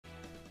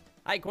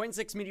Hi, KOIN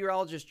 6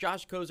 Meteorologist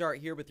Josh Cozart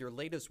here with your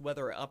latest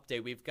weather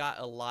update. We've got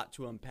a lot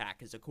to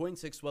unpack as a KOIN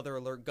 6 weather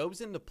alert goes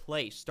into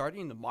place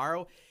starting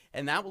tomorrow,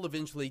 and that will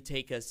eventually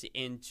take us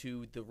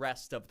into the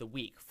rest of the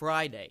week.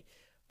 Friday,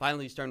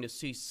 finally starting to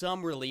see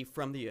some relief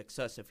from the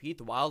excessive heat,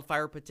 the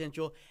wildfire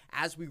potential,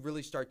 as we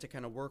really start to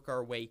kind of work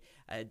our way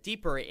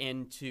deeper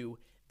into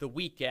the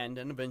weekend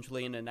and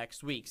eventually into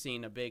next week,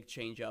 seeing a big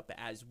change up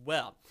as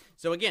well.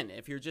 So again,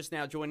 if you're just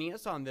now joining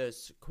us on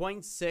this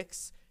KOIN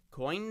 6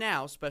 KOIN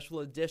Now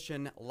special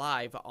edition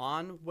live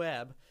on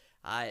web,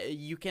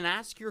 you can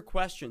ask your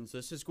questions.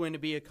 This is going to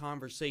be a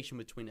conversation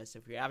between us.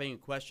 If you're having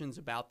questions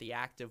about the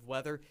active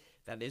weather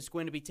that is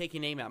going to be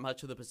taking aim at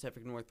much of the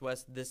Pacific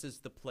Northwest, this is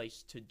the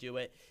place to do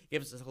it.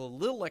 Gives us a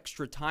little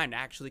extra time to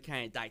actually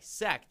kind of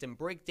dissect and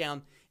break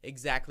down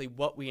exactly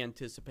what we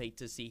anticipate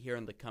to see here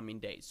in the coming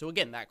days. So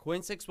again, that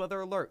KOIN 6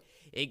 weather alert,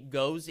 it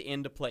goes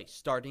into place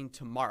starting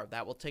tomorrow.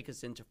 That will take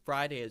us into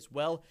Friday as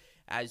well,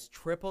 as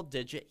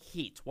triple-digit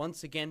heat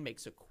once again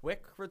makes a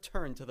quick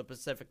return to the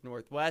Pacific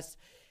Northwest,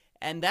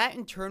 and that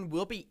in turn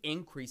will be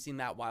increasing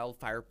that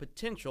wildfire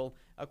potential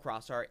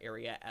across our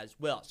area as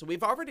well. So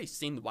we've already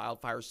seen the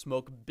wildfire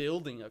smoke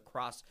building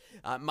across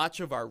much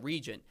of our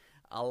region.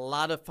 A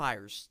lot of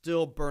fires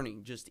still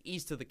burning just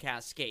east of the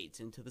Cascades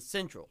into the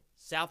central,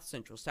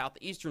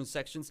 southeastern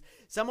sections,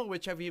 some of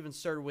which have even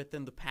started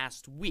within the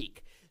past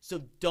week.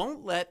 So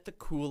don't let the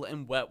cool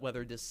and wet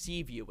weather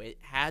deceive you. It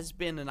has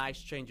been a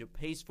nice change of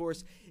pace for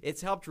us.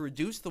 It's helped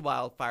reduce the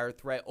wildfire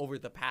threat over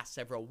the past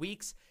several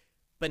weeks.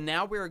 But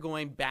now we're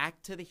going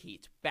back to the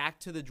heat, back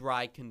to the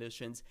dry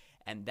conditions,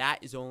 and that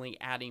is only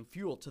adding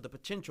fuel to the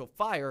potential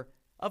fire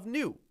of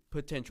new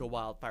potential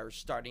wildfires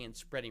starting and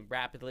spreading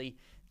rapidly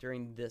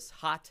during this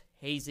hot,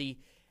 hazy,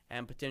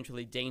 and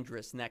potentially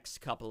dangerous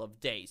next couple of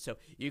days. So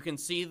you can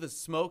see the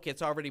smoke.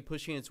 It's already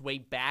pushing its way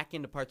back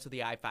into parts of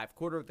the I-5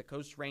 corridor, the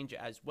Coast Range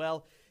as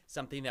well,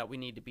 something that we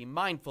need to be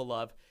mindful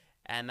of.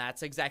 And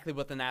that's exactly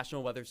what the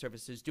National Weather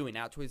Service is doing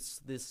out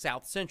towards the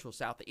south-central,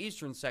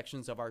 southeastern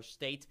sections of our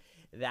state.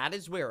 That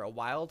is where a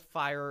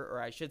wildfire,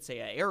 or I should say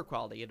an air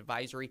quality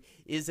advisory,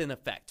 is in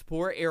effect.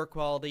 Poor air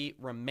quality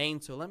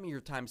remains, so limit your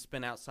time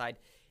spent outside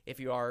if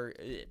you are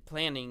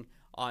planning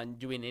on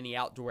doing any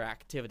outdoor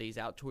activities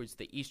out towards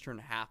the eastern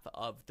half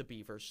of the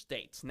Beaver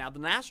States. Now, the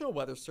National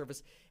Weather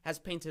Service has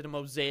painted a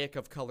mosaic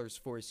of colors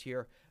for us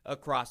here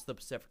across the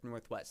Pacific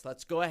Northwest.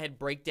 Let's go ahead and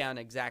break down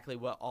exactly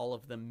what all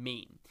of them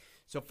mean.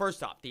 So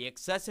first off, the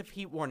excessive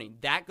heat warning,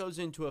 that goes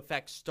into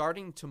effect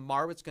starting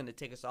tomorrow. It's going to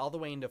take us all the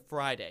way into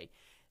Friday.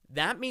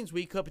 That means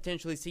we could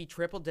potentially see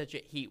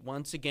triple-digit heat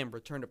once again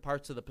return to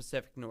parts of the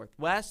Pacific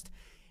Northwest.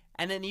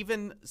 And then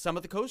even some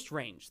of the Coast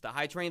Range, the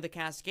high terrain of the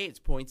Cascades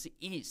points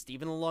east,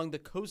 even along the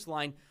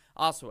coastline,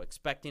 also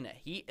expecting a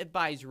heat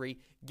advisory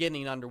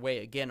getting underway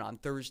again on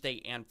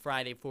Thursday and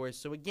Friday for us.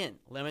 So again,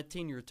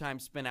 limiting your time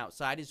spent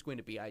outside is going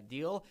to be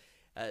ideal,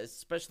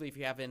 especially if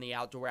you have any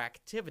outdoor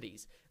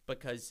activities,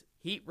 because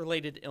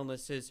heat-related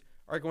illnesses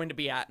are going to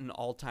be at an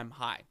all-time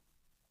high.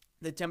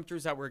 The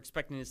temperatures that we're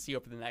expecting to see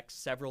over the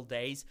next several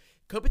days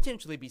could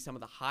potentially be some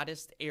of the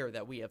hottest air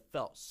that we have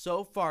felt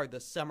so far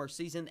this summer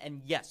season.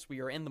 And yes,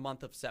 we are in the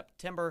month of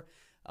September,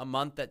 a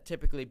month that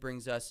typically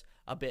brings us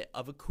a bit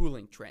of a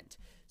cooling trend.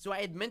 So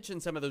I had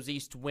mentioned some of those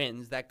east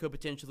winds that could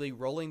potentially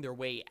rolling their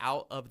way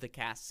out of the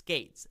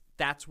Cascades.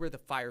 That's where the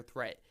fire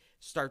threat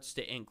starts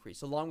to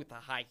increase, along with the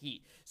high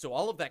heat. So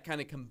all of that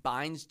kind of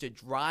combines to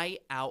dry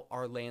out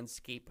our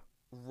landscape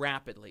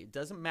rapidly. It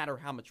doesn't matter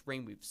how much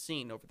rain we've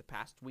seen over the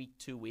past week,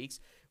 2 weeks,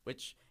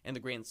 which in the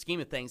grand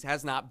scheme of things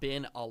has not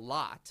been a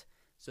lot.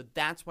 So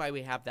that's why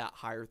we have that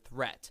higher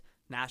threat.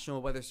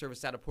 National Weather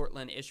Service out of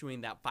Portland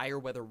issuing that fire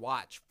weather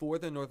watch for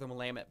the northern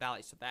Willamette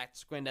Valley. So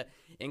that's going to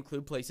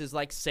include places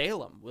like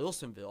Salem,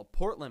 Wilsonville,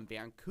 Portland,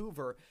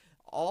 Vancouver,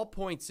 all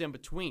points in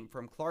between,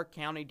 from Clark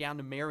County down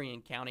to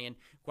Marion County, and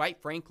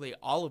quite frankly,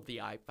 all of the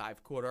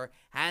I-5 corridor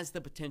has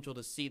the potential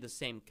to see the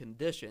same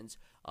conditions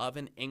of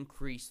an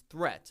increased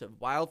threat of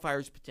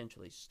wildfires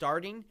potentially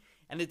starting.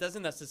 And it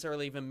doesn't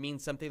necessarily even mean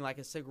something like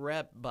a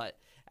cigarette butt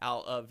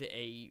out of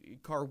a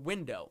car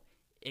window.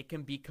 It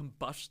can be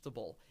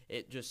combustible.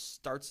 It just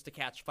starts to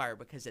catch fire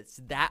because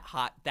it's that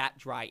hot, that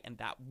dry, and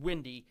that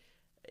windy.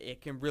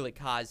 It can really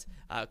cause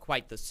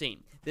quite the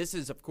scene. This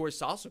is, of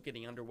course, also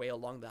getting underway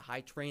along the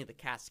high terrain of the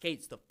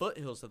Cascades, the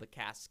foothills of the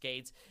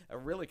Cascades,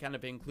 really kind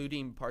of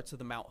including parts of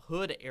the Mount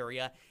Hood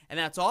area. And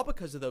that's all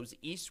because of those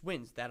east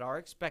winds that are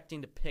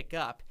expecting to pick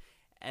up.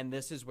 And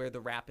this is where the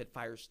rapid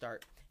fire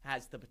start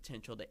has the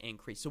potential to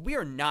increase. So we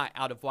are not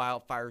out of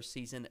wildfire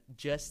season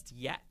just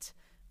yet.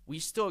 We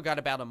still got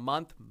about a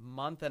month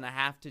and a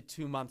half to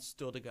 2 months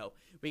still to go.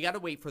 We got to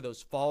wait for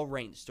those fall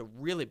rains to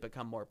really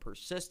become more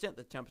persistent,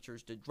 the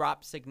temperatures to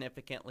drop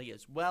significantly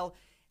as well.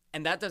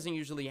 And that doesn't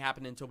usually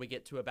happen until we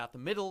get to about the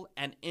middle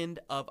and end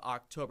of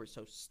October.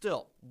 So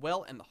still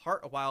well in the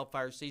heart of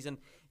wildfire season.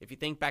 If you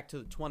think back to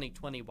the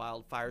 2020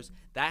 wildfires,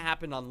 that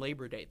happened on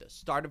Labor Day, the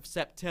start of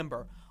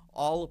September,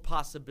 all a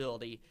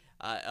possibility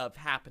of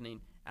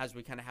happening as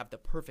we kind of have the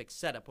perfect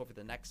setup over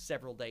the next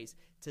several days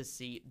to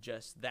see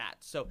just that.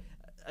 So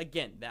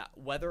again, that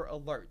weather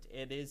alert,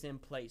 it is in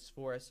place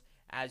for us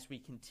as we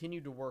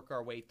continue to work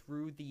our way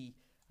through the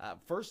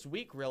first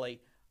week,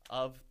 really,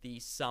 of the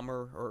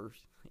summer, or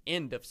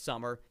end of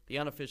summer, the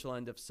unofficial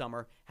end of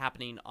summer,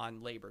 happening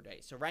on Labor Day.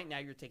 So right now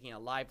you're taking a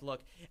live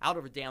look out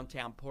over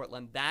downtown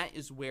Portland. That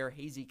is where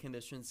hazy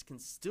conditions can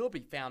still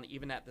be found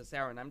even at this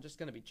hour. And I'm just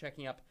going to be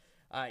checking up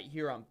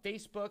here on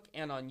Facebook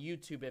and on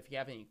YouTube if you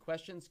have any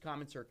questions,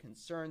 comments, or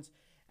concerns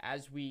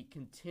as we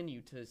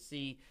continue to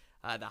see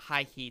the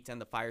high heat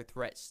and the fire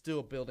threat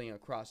still building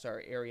across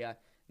our area.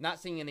 Not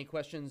seeing any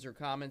questions or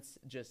comments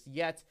just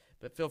yet,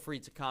 but feel free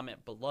to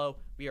comment below.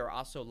 We are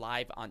also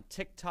live on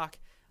TikTok,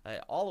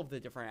 all of the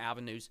different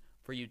avenues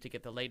for you to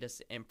get the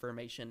latest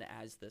information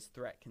as this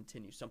threat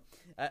continues. So,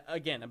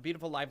 again, a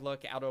beautiful live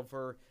look out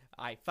over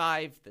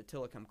I-5, the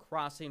Tillicum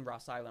Crossing,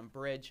 Ross Island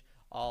Bridge,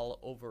 all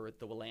over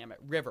the Willamette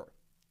River.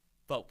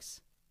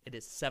 Folks, it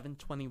is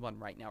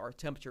 7:21 right now. Our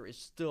temperature is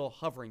still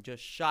hovering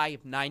just shy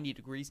of 90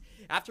 degrees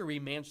after we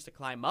managed to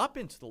climb up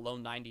into the low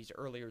 90s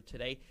earlier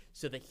today.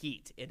 So the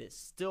heat, it is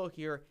still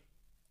here.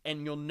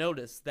 And you'll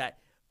notice that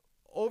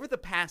over the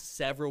past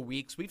several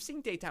weeks, we've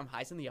seen daytime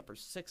highs in the upper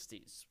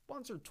 60s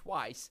once or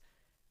twice.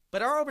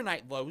 But our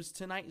overnight lows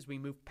tonight, as we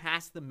move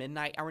past the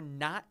midnight hour,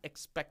 not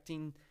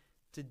expecting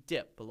to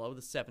dip below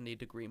the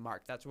 70-degree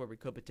mark. That's where we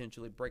could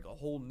potentially break a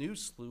whole new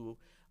slew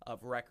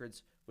of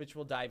records, which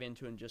we'll dive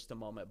into in just a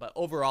moment. But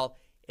overall,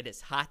 it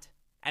is hot,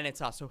 and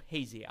it's also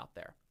hazy out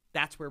there.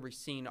 That's where we're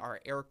seeing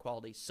our air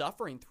quality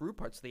suffering through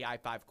parts of the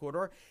I-5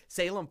 corridor,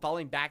 Salem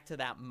falling back to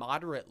that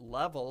moderate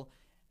level,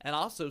 and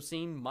also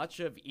seeing much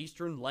of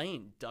Eastern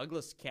Lane,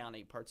 Douglas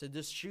County, parts of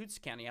Deschutes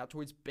County out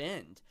towards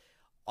Bend,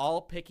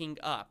 all picking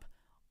up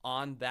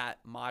on that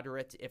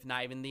moderate, if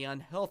not even the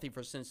unhealthy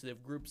for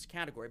sensitive groups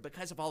category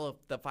because of all of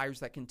the fires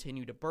that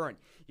continue to burn.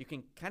 You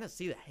can kind of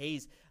see the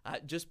haze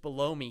just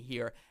below me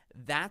here.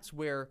 That's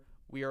where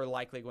we are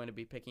likely going to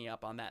be picking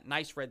up on that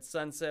nice red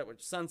sunset,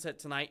 which sunset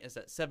tonight is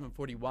at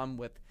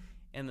 7:41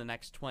 in the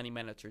next 20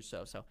 minutes or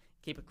so. So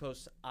keep a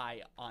close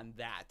eye on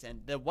that.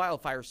 And the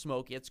wildfire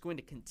smoke, it's going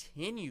to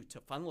continue to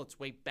funnel its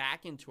way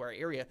back into our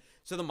area.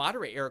 So the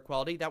moderate air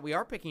quality that we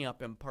are picking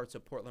up in parts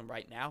of Portland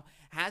right now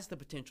has the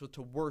potential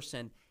to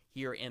worsen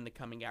here in the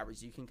coming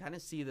hours. You can kind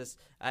of see this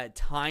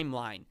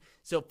timeline.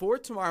 So for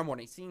tomorrow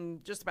morning,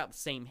 seeing just about the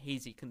same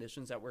hazy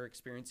conditions that we're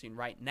experiencing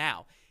right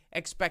now,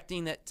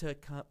 expecting it to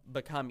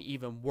become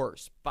even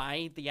worse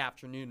by the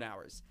afternoon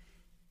hours.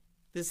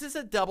 This is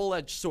a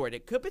double-edged sword.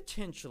 It could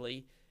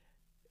potentially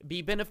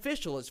be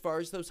beneficial as far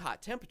as those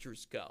hot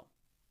temperatures go,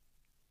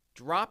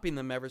 dropping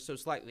them ever so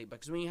slightly,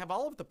 because when you have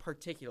all of the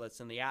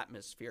particulates in the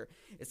atmosphere,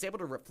 it's able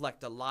to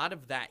reflect a lot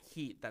of that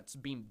heat that's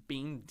being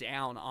beamed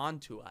down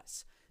onto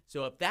us.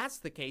 So if that's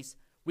the case,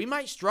 we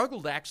might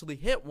struggle to actually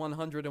hit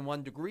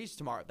 101 degrees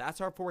tomorrow.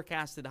 That's our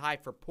forecasted high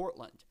for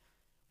Portland.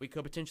 We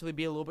could potentially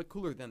be a little bit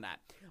cooler than that.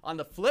 On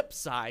the flip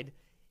side,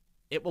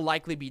 it will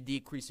likely be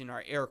decreasing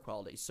our air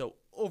quality. So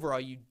overall,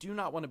 you do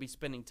not want to be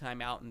spending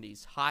time out in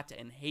these hot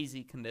and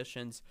hazy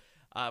conditions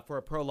for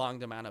a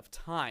prolonged amount of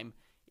time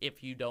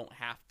if you don't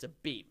have to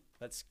be.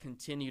 Let's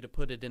continue to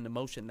put it into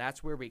motion.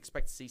 That's where we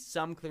expect to see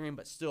some clearing,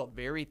 but still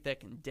very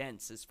thick and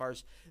dense as far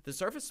as the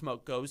surface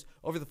smoke goes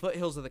over the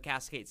foothills of the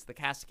Cascades. The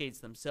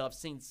Cascades themselves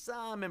seeing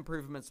some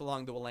improvements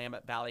along the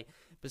Willamette Valley,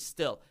 but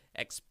still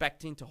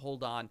expecting to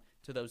hold on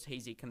to those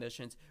hazy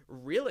conditions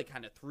really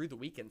kind of through the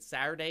weekend.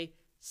 Saturday,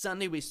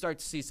 Sunday, we start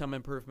to see some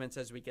improvements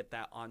as we get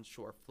that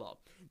onshore flow.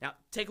 Now,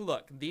 take a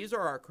look. These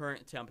are our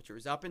current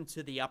temperatures up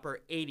into the upper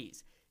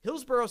 80s.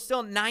 Hillsborough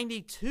still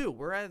 92.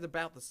 We're at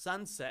about the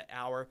sunset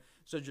hour,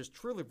 so just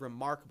truly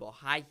remarkable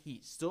high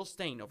heat still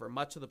staying over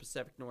much of the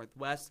Pacific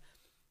Northwest.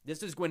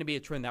 This is going to be a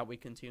trend that we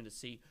continue to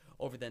see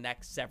over the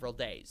next several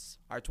days.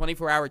 Our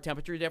 24-hour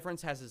temperature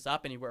difference has us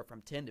up anywhere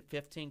from 10 to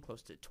 15,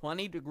 close to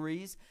 20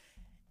 degrees,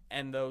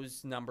 and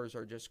those numbers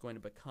are just going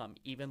to become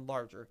even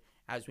larger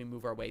as we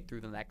move our way through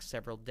the next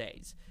several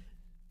days.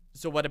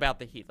 So what about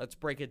the heat? Let's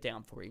break it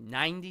down for you.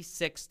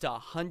 96 to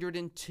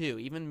 102,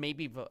 even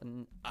maybe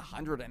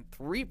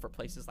 103 for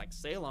places like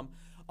Salem.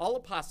 All a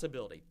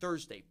possibility.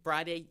 Thursday,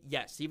 Friday,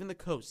 yes, even the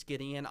coast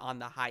getting in on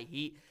the high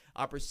heat.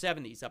 Upper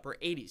 70s, upper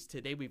 80s.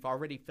 Today we've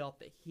already felt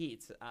the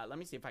heat. Let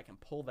me see if I can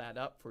pull that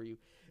up for you,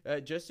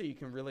 just so you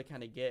can really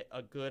kind of get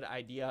a good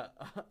idea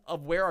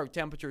of where our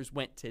temperatures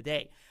went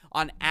today.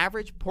 On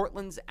average,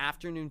 Portland's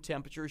afternoon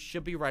temperatures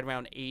should be right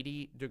around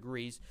 80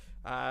 degrees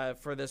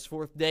for this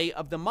fourth day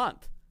of the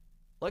month.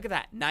 Look at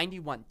that,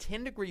 91,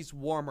 10 degrees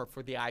warmer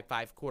for the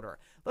I-5 corridor.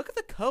 Look at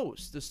the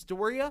coast.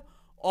 Astoria,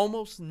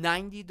 almost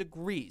 90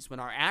 degrees when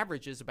our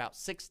average is about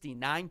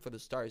 69 for the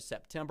start of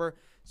September.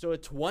 So a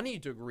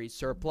 20-degree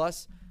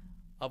surplus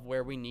of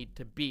where we need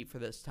to be for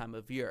this time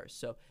of year.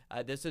 So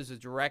this is a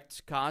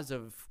direct cause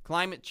of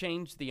climate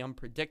change, the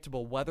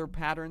unpredictable weather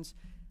patterns.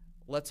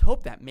 Let's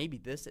hope that maybe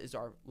this is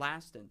our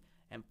last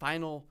and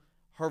final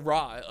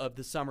hurrah of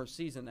the summer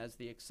season as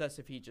the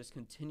excessive heat just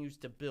continues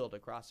to build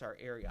across our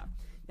area.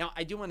 Now,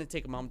 I do want to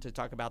take a moment to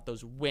talk about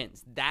those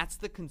winds. That's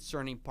the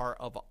concerning part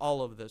of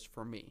all of this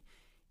for me.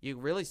 You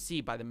really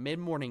see by the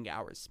mid-morning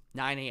hours,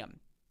 9 a.m.,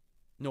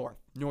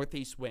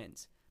 northeast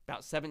winds,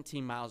 about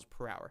 17 miles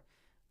per hour.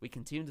 We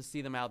continue to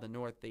see them out of the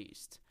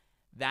northeast.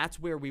 That's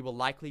where we will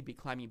likely be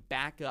climbing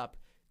back up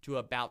to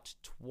about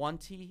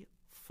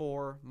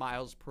 24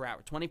 miles per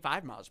hour,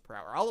 25 miles per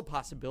hour, all a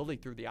possibility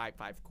through the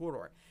I-5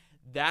 corridor.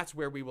 That's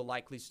where we will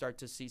likely start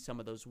to see some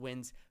of those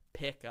winds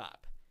pick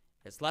up.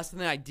 It's less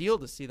than ideal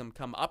to see them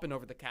come up and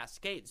over the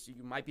Cascades.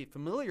 You might be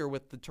familiar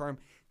with the term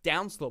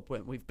downslope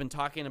wind. We've been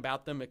talking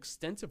about them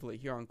extensively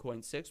here on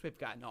KOIN 6. We've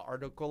got an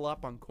article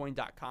up on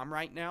KOIN.com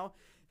right now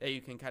that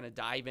you can kind of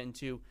dive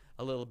into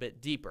a little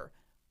bit deeper.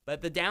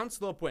 But the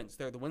downslope winds,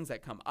 they're the winds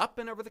that come up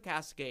and over the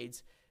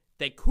Cascades.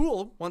 They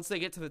cool once they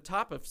get to the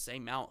top of, say,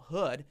 Mount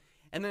Hood.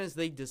 And then as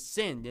they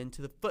descend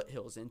into the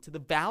foothills, into the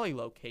valley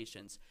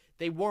locations,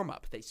 they warm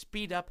up, they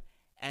speed up,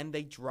 and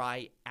they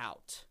dry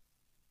out.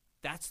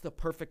 That's the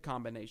perfect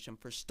combination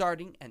for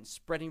starting and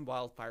spreading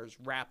wildfires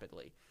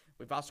rapidly.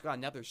 We've also got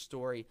another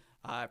story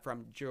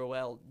from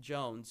Joel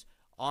Jones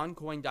on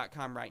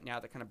KOIN.com right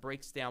now that kind of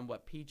breaks down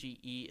what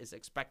PGE is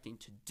expecting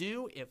to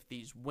do if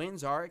these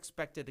winds are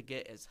expected to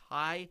get as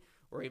high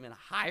or even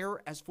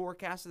higher as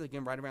forecasted,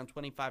 again, right around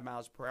 25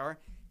 miles per hour.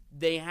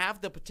 They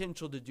have the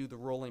potential to do the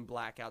rolling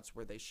blackouts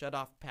where they shut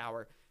off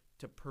power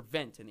to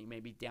prevent any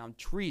maybe downed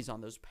trees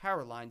on those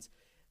power lines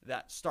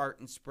that start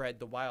and spread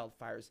the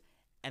wildfires.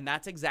 And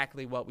that's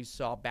exactly what we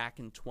saw back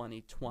in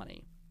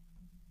 2020.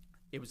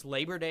 It was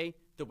Labor Day.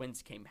 The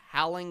winds came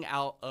howling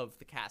out of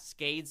the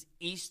Cascades,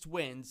 east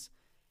winds,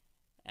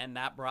 and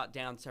that brought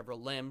down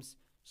several limbs,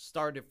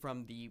 started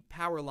from the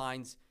power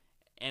lines,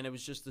 and it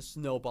was just a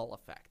snowball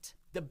effect.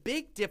 The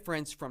big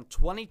difference from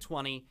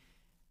 2020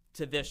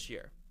 to this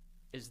year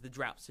is the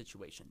drought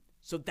situation.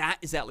 So that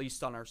is at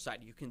least on our side.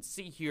 You can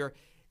see here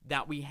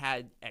that we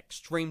had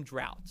extreme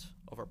drought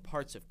over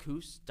parts of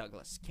Coos,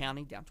 Douglas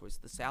County, down towards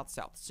the south,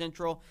 south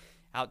central,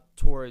 out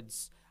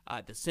towards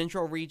the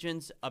central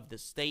regions of the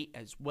state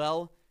as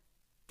well.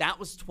 That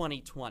was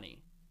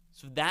 2020.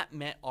 So that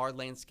meant our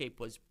landscape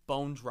was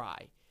bone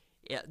dry.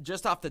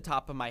 Just off the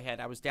top of my head,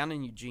 I was down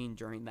in Eugene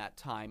during that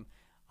time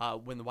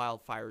when the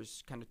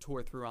wildfires kind of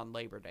tore through on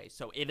Labor Day.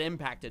 So it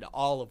impacted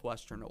all of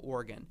western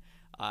Oregon.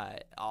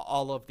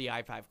 All of the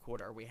I-5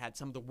 corridor. We had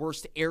some of the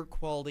worst air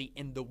quality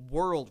in the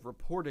world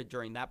reported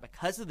during that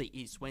because of the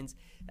east winds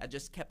that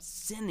just kept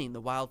sending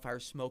the wildfire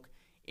smoke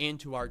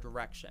into our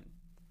direction.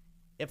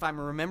 If I'm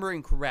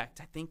remembering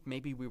correct, I think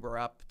maybe we were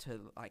up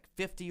to like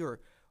 50 or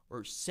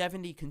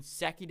 70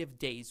 consecutive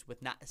days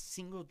with not a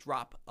single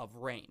drop of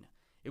rain.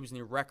 It was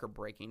near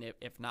record-breaking,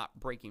 if not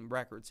breaking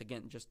records,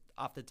 again, just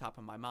off the top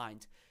of my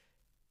mind.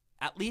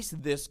 At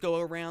least this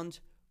go-around,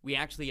 we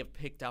actually have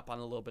picked up on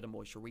a little bit of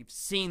moisture. We've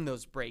seen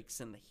those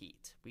breaks in the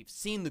heat. We've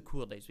seen the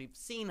cool days. We've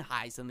seen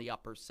highs in the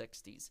upper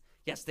 60s.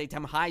 Yes,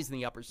 daytime highs in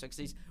the upper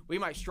 60s. We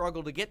might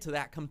struggle to get to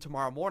that come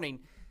tomorrow morning,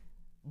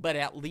 but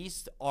at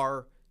least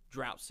our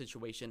drought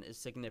situation is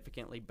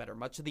significantly better.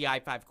 Much of the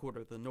I-5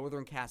 corridor, the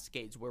northern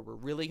Cascades, where we're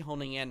really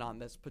honing in on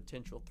this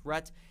potential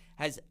threat,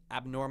 has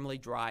abnormally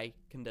dry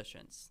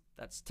conditions.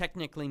 That's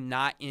technically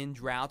not in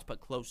drought,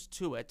 but close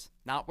to it,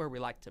 not where we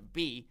like to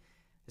be.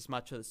 As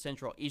much of the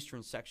central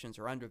eastern sections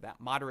are under that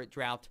moderate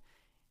drought.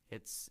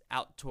 It's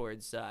out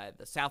towards the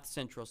south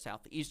central,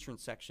 southeastern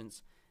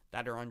sections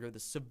that are under the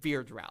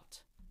severe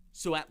drought.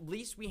 So at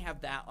least we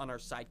have that on our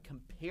side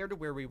compared to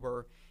where we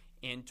were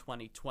in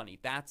 2020.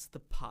 That's the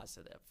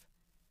positive.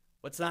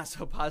 What's not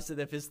so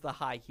positive is the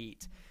high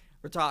heat.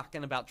 We're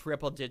talking about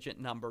triple-digit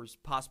numbers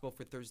possible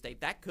for Thursday.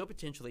 That could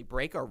potentially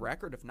break our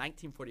record of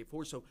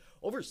 1944. So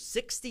over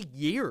 60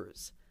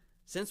 years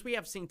since we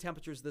have seen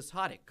temperatures this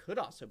hot. It could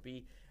also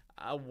be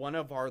one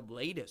of our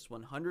latest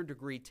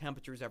 100-degree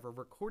temperatures ever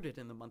recorded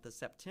in the month of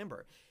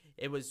September.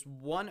 It was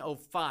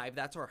 105.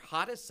 That's our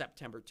hottest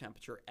September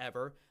temperature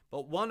ever.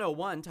 But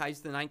 101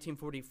 ties the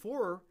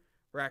 1944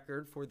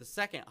 record for the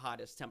second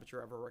hottest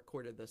temperature ever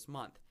recorded this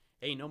month.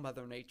 Hey,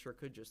 Mother Nature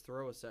could just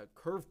throw us a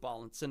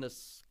curveball and send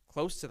us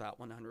close to that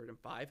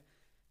 105.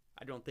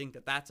 I don't think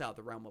that that's out of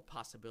the realm of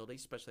possibility,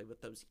 especially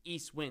with those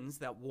east winds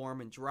that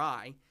warm and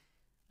dry.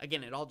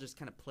 Again, it all just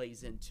kind of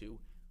plays into,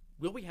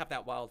 will we have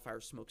that wildfire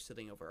smoke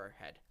sitting over our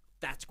head?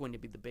 That's going to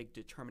be the big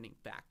determining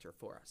factor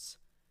for us.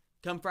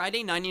 Come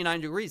Friday,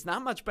 99 degrees.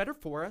 Not much better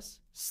for us.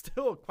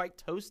 Still quite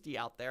toasty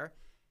out there.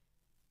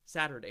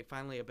 Saturday,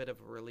 finally a bit of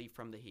a relief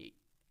from the heat.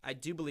 I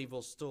do believe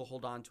we'll still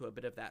hold on to a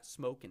bit of that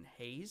smoke and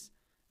haze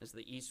as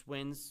the east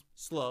winds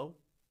slow,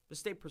 but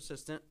stay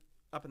persistent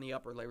up in the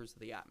upper layers of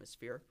the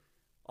atmosphere.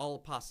 All a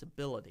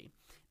possibility.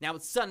 Now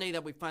it's Sunday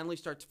that we finally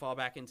start to fall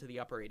back into the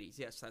upper 80s.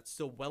 Yes, that's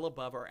still well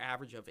above our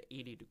average of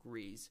 80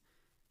 degrees.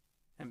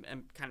 And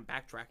kind of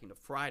backtracking to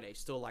Friday,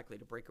 still likely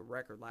to break a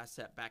record last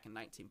set back in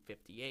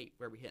 1958,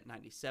 where we hit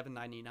 97,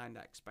 99,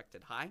 that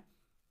expected high.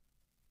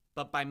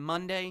 But by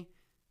Monday,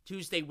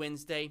 Tuesday,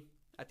 Wednesday,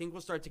 I think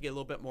we'll start to get a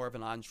little bit more of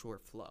an onshore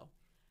flow.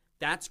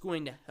 That's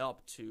going to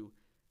help to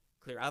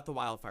clear out the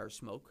wildfire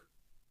smoke,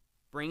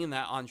 bring in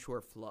that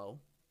onshore flow,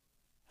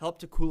 help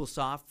to cool us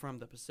off from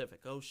the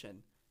Pacific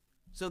Ocean.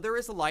 So there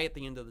is a light at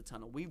the end of the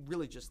tunnel. We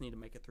really just need to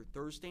make it through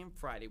Thursday and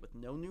Friday with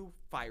no new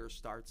fire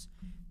starts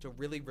to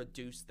really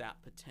reduce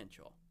that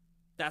potential.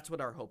 That's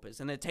what our hope is.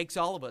 And it takes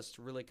all of us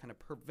to really kind of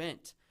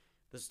prevent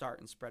the start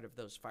and spread of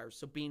those fires.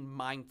 So being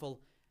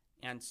mindful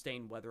and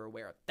staying weather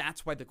aware.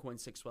 That's why the KOIN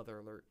 6 weather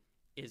alert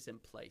is in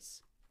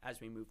place as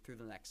we move through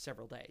the next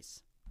several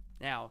days.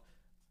 Now,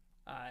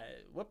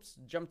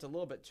 jumped a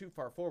little bit too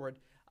far forward.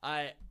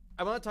 I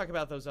want to talk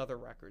about those other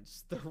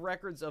records, the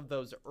records of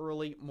those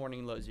early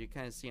morning lows. You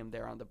kind of see them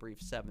there on the brief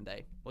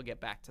 7-day. We'll get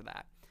back to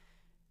that.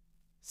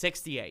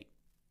 68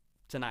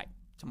 tonight,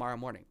 tomorrow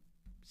morning.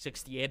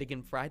 68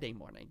 again Friday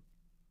morning.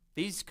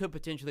 These could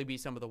potentially be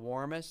some of the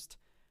warmest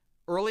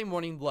early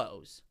morning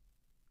lows.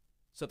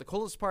 So the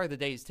coldest part of the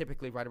day is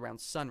typically right around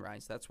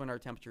sunrise. That's when our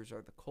temperatures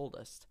are the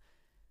coldest.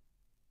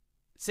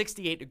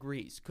 68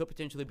 degrees could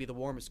potentially be the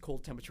warmest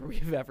cold temperature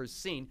we've ever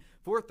seen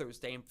for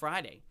Thursday and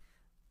Friday.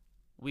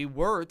 We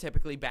were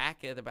typically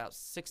back at about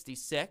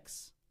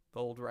 66, the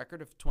old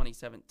record of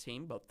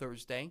 2017, both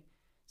Thursday,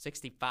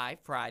 65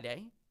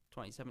 Friday,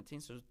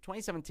 2017. So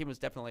 2017 was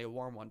definitely a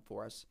warm one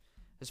for us.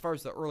 As far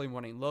as the early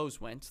morning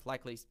lows went,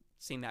 likely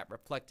seeing that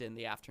reflected in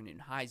the afternoon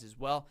highs as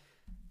well.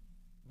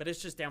 But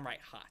it's just downright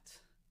hot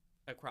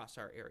across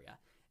our area.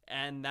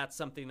 And that's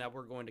something that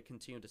we're going to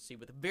continue to see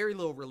with very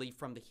little relief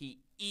from the heat,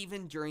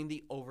 even during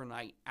the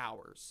overnight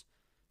hours.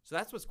 So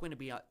that's what's going to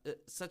be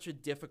such a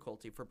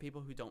difficulty for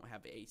people who don't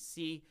have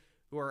AC,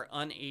 who are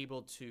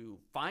unable to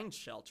find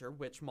shelter,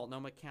 which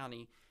Multnomah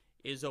County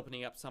is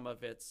opening up some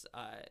of its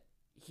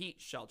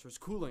heat shelters,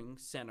 cooling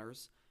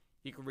centers.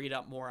 You can read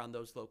up more on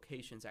those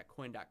locations at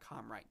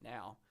KOIN.com right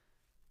now.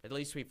 At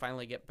least we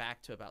finally get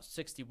back to about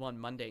 61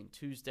 Monday and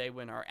Tuesday,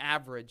 when our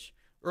average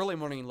early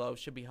morning low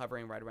should be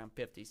hovering right around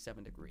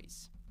 57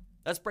 degrees.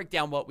 Let's break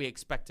down what we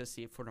expect to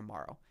see for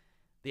tomorrow.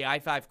 The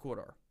I-5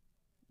 corridor,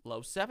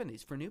 low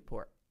 70s for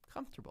Newport,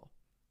 comfortable.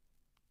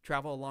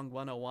 Travel along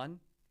 101,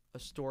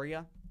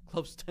 Astoria,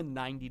 close to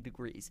 90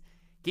 degrees.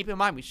 Keep in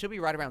mind, we should be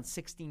right around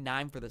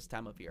 69 for this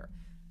time of year.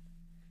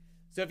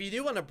 So if you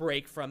do want to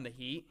break from the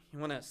heat, you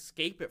want to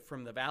escape it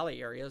from the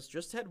valley areas,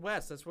 just head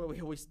west. That's what we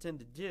always tend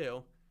to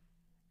do.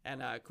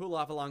 And cool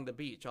off along the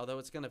beach, although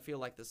it's going to feel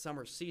like the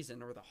summer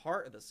season, or the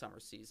heart of the summer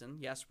season.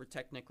 Yes, we're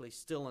technically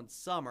still in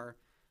summer,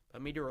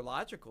 but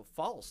meteorological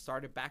fall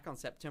started back on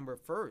September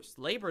 1st.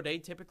 Labor Day,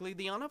 typically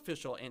the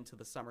unofficial end to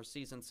the summer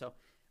season. So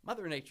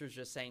Mother Nature's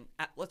just saying,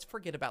 let's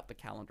forget about the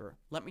calendar.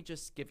 Let me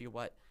just give you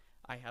what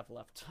I have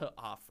left to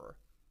offer.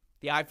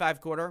 The I-5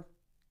 corridor,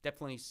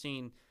 definitely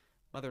seen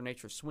Mother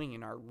Nature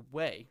swinging our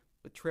way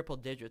with triple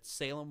digits.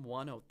 Salem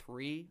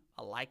 103,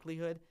 a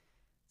likelihood.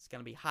 It's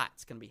going to be hot.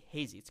 It's going to be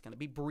hazy. It's going to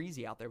be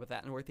breezy out there with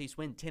that northeast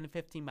wind, 10 to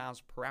 15 miles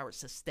per hour,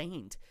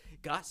 sustained.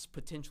 Gusts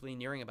potentially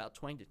nearing about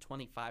 20 to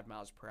 25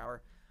 miles per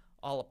hour,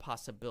 all a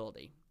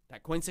possibility.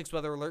 That KOIN 6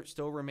 weather alert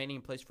still remaining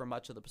in place for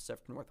much of the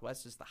Pacific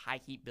Northwest as the high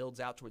heat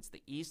builds out towards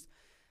the east.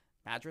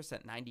 Madras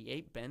at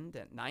 98, Bend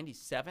at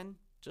 97.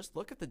 Just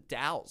look at the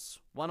Dalles.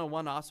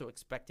 101 also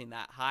expecting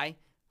that high.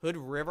 Hood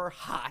River,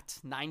 hot,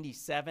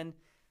 97.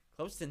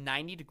 Close to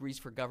 90 degrees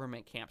for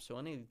Government Camp. So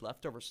any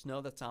leftover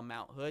snow that's on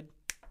Mount Hood,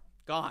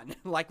 gone.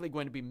 Likely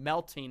going to be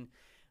melting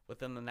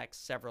within the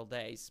next several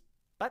days.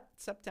 But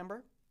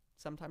September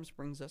sometimes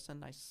brings us a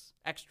nice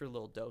extra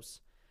little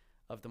dose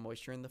of the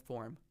moisture in the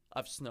form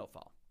of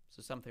snowfall.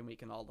 So something we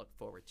can all look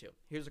forward to.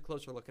 Here's a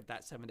closer look at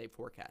that 7-day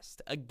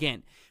forecast.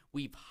 Again,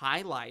 we've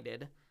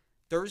highlighted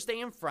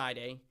Thursday and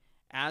Friday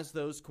as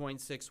those KOIN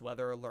 6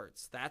 weather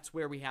alerts. That's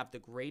where we have the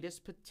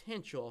greatest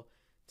potential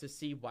to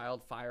see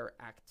wildfire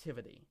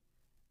activity.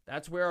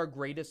 That's where our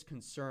greatest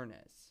concern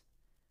is.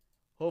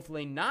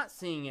 Hopefully not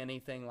seeing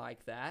anything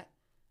like that,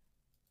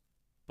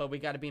 but we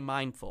got to be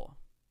mindful.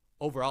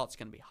 Overall, it's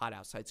going to be hot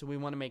outside, so we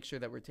want to make sure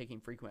that we're taking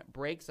frequent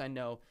breaks. I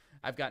know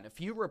I've gotten a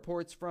few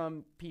reports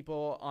from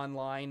people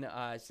online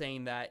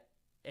saying that,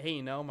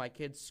 hey, my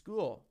kid's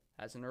school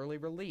has an early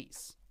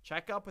release.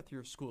 Check up with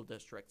your school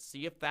district.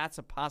 See if that's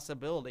a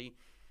possibility,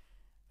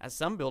 as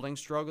some buildings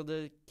struggle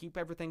to keep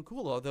everything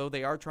cool, although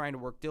they are trying to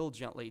work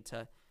diligently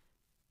to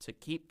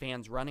keep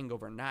fans running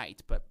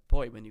overnight. But,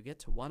 boy, when you get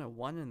to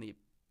 101 in the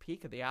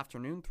peak of the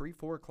afternoon, 3,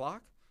 4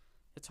 o'clock,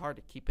 it's hard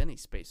to keep any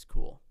space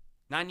cool.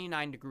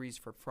 99 degrees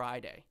for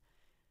Friday.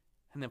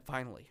 And then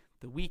finally,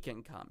 the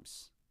weekend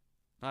comes.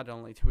 Not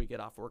only do we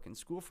get off work and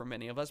school for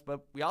many of us,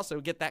 but we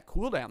also get that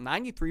cool down.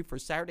 93 for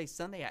Saturday,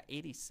 Sunday at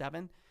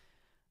 87.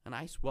 A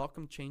nice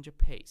welcome change of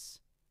pace.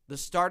 The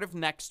start of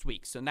next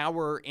week. So now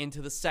we're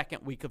into the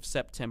second week of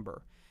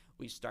September.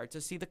 We start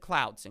to see the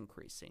clouds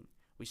increasing.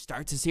 We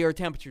start to see our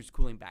temperatures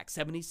cooling back.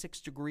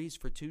 76 degrees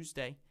for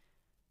Tuesday.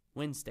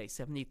 Wednesday,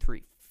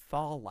 73.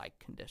 Fall-like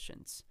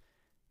conditions.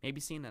 Maybe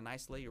seeing a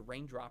nice little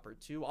raindrop or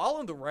two. All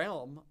in the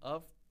realm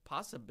of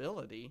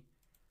possibility.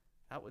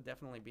 That would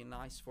definitely be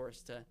nice for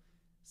us to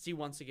see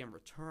once again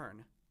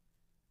return.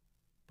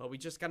 But we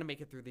just got to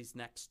make it through these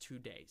next 2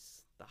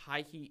 days. The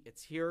high heat,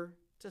 it's here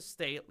to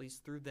stay at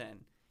least through then.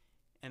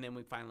 And then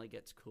we finally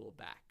get to cool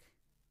back.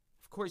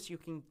 Of course, you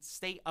can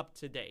stay up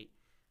to date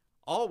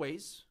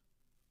always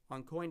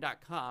on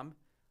KOIN.com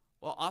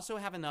We'll also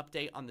have an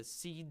update on the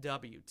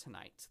CW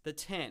tonight. The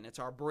 10, it's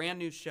our brand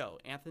new show.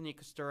 Anthony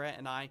Costura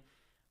and I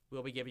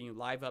will be giving you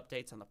live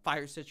updates on the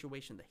fire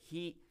situation, the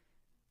heat.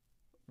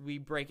 We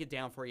break it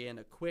down for you in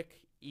a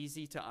quick,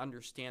 easy to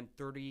understand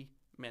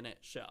 30-minute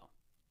show.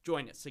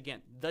 Join us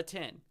again, the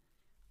 10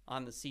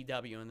 on the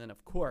CW. And then,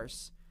 of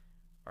course,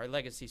 our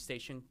legacy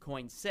station,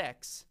 KOIN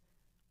 6,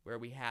 where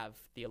we have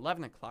the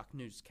 11 o'clock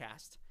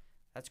newscast.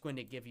 That's going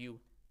to give you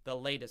the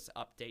latest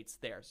updates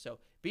there. So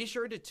be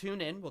sure to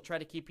tune in. We'll try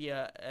to keep you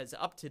as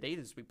up to date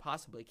as we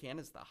possibly can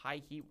as the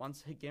high heat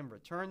once again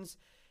returns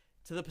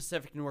to the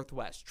Pacific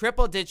Northwest.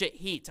 Triple-digit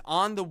heat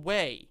on the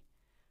way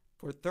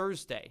for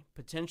Thursday,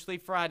 potentially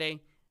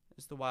Friday,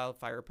 as the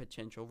wildfire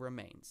potential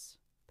remains.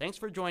 Thanks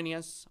for joining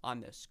us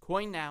on this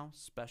KOIN Now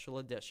special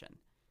edition.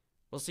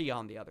 We'll see you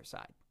on the other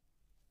side.